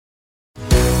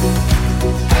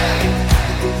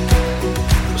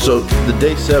So the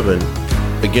day 7,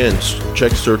 again,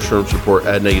 check search terms report,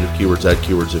 add negative keywords, add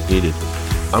keywords if needed.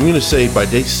 I'm going to say by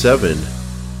day 7,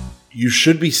 you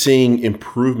should be seeing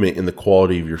improvement in the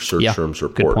quality of your search terms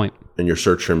report and your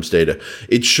search terms data.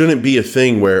 It shouldn't be a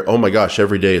thing where, oh my gosh,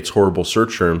 every day it's horrible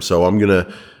search terms, so I'm going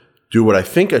to do what I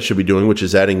think I should be doing, which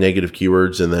is adding negative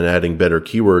keywords and then adding better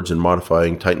keywords and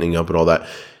modifying, tightening up and all that.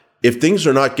 If things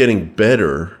are not getting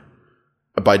better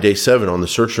by day 7 on the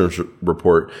search terms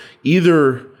report,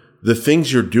 either the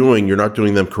things you're doing, you're not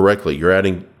doing them correctly. You're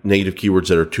adding negative keywords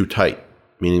that are too tight,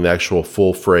 meaning the actual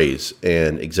full phrase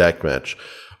and exact match,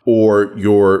 or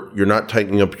you're not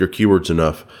tightening up your keywords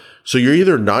enough. So you're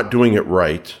either not doing it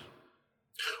right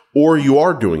or you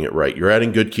are doing it right. You're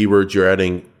adding good keywords. You're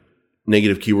adding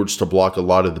negative keywords to block a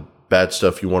lot of the bad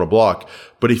stuff you want to block.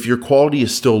 But if your quality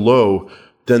is still low,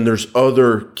 then there's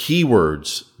other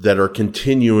keywords that are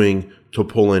continuing to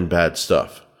pull in bad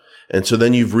stuff. And so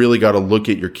then you've really got to look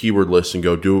at your keyword list and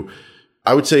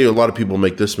I would say a lot of people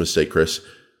make this mistake, Chris.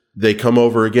 They come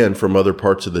over again from other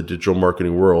parts of the digital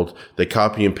marketing world. They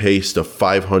copy and paste a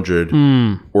 500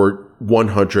 or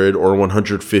 100 or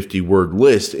 150 word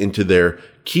list into their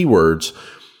keywords.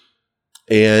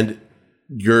 And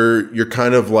you're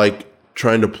kind of like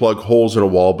trying to plug holes in a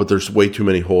wall, but there's way too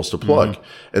many holes to plug.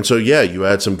 And so, you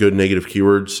add some good negative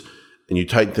keywords and you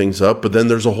tighten things up, but then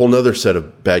there's a whole nother set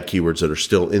of bad keywords that are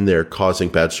still in there causing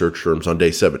bad search terms on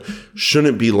day 7.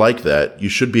 Shouldn't be like that. You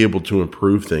should be able to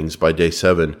improve things by day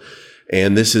 7.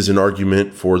 And this is an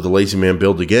argument for the lazy man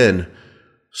build again.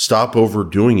 Stop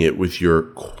overdoing it with your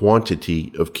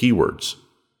quantity of keywords.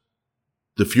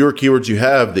 The fewer keywords you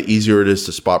have, the easier it is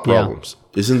to spot problems.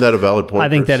 Isn't that a valid point? I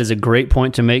think that is a great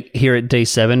point to make here at day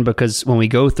 7, because when we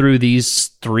go through these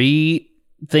 3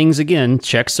 things again,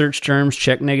 check search terms,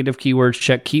 check negative keywords,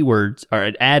 check keywords,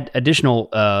 or add additional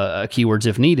keywords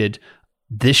if needed,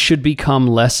 this should become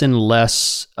less and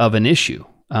less of an issue.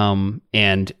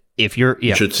 And if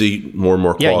you should see more and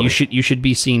more quality. You should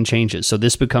be seeing changes. So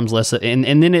this becomes less, and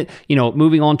then it,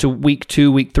 moving on to week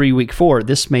 2, week 3, week 4,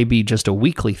 this may be just a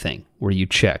weekly thing where you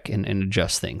check and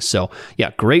adjust things. So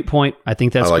great point. I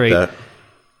think that's great. That.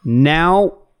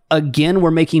 Now, again, we're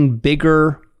making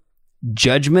bigger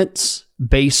judgments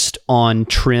based on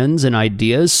trends and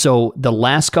ideas. So the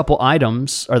last couple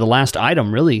items, or the last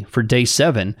item really for day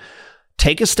 7,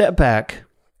 take a step back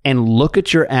and look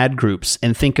at your ad groups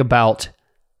and think about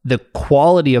the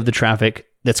quality of the traffic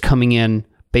that's coming in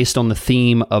based on the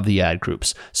theme of the ad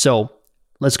groups. So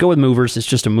let's go with movers. It's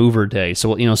just a mover day.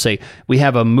 So, say we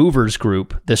have a movers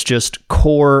group that's just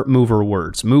core mover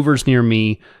words, movers near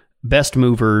me, best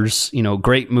movers,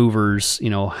 great movers,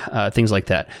 things like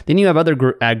that. Then you have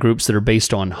other ad groups that are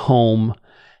based on home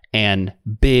and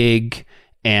big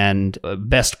and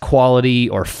best quality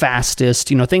or fastest,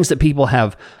 things that people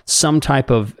have some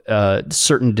type of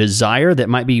certain desire that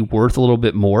might be worth a little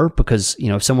bit more, because,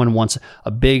 if someone wants a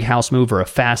big house move or a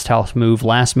fast house move,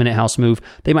 last minute house move,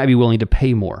 they might be willing to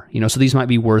pay more, so these might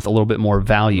be worth a little bit more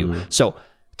value. So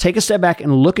take a step back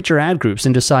and look at your ad groups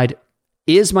and decide,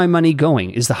 is my money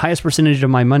going? Is the highest percentage of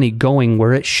my money going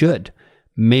where it should?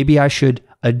 Maybe I should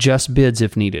adjust bids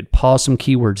if needed, pause some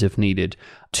keywords if needed,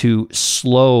 to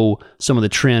slow some of the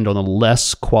trend on the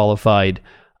less qualified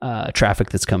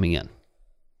traffic that's coming in.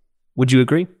 Would you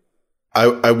agree?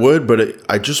 I would, but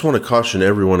I just want to caution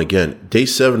everyone again. Day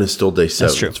 7 is still day 7.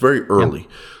 That's true. It's very early. Yeah.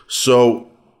 So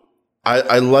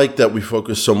I like that we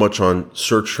focus so much on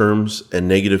search terms and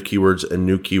negative keywords and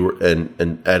new keyword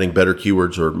and adding better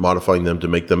keywords or modifying them to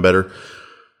make them better.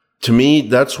 To me,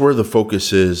 that's where the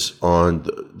focus is on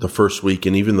the first week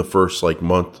and even the first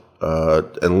month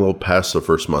and a little past the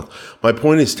first month. My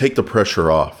point is, take the pressure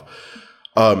off.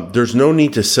 There's no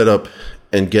need to set up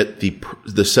and get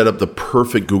set up the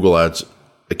perfect Google Ads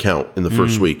account in the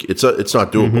first week. It's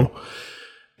not doable.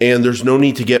 And there's no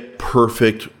need to get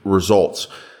perfect results.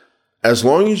 As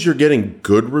long as you're getting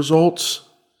good results,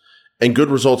 and good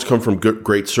results come from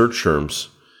great search terms,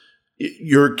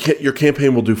 your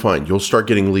campaign will do fine. You'll start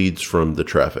getting leads from the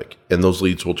traffic, and those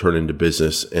leads will turn into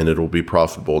business, and it'll be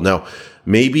profitable. Now,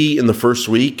 maybe in the first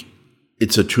week,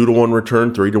 it's a 2-to-1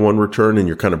 return, 3-to-1 return, and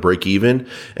you're kind of break even.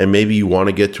 And maybe you want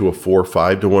to get to a 4 or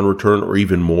 5-to-1 return or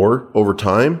even more over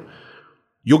time.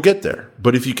 You'll get there.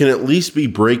 But if you can at least be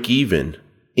break even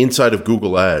inside of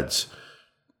Google Ads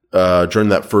during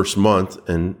that first month,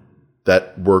 and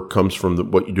that work comes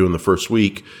from what you do in the first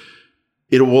week,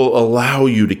 it will allow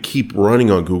you to keep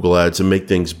running on Google Ads and make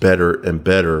things better and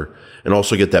better, and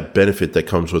also get that benefit that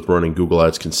comes with running Google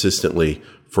Ads consistently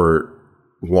for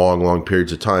long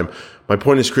periods of time. My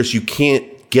point is, Chris, you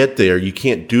can't get there. You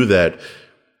can't do that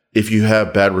if you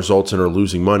have bad results and are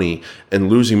losing money, and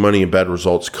losing money and bad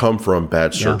results come from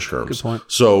bad search terms. Good point.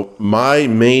 So my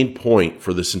main point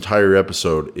for this entire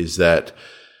episode is that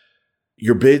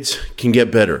your bids can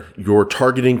get better. Your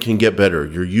targeting can get better.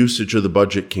 Your usage of the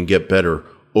budget can get better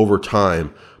over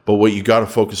time. But what you got to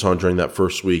focus on during that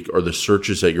first week are the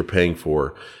searches that you're paying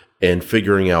for and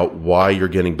figuring out why you're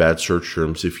getting bad search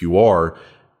terms if you are,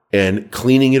 and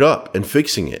cleaning it up and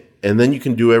fixing it. And then you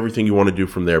can do everything you want to do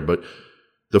from there. But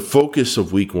the focus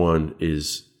of week one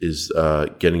is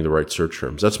getting the right search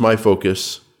terms. That's my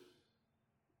focus.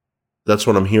 That's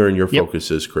what I'm hearing your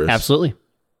focus is, Chris. Absolutely.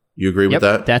 You agree with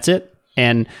that? That's it.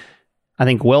 And I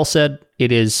think well said.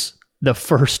 It is the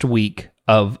first week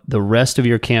of the rest of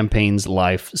your campaign's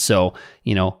life. So,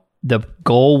 the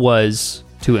goal was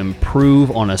to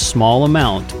improve on a small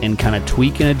amount and kind of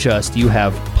tweak and adjust. You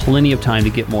have plenty of time to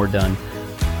get more done,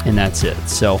 and that's it.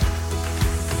 So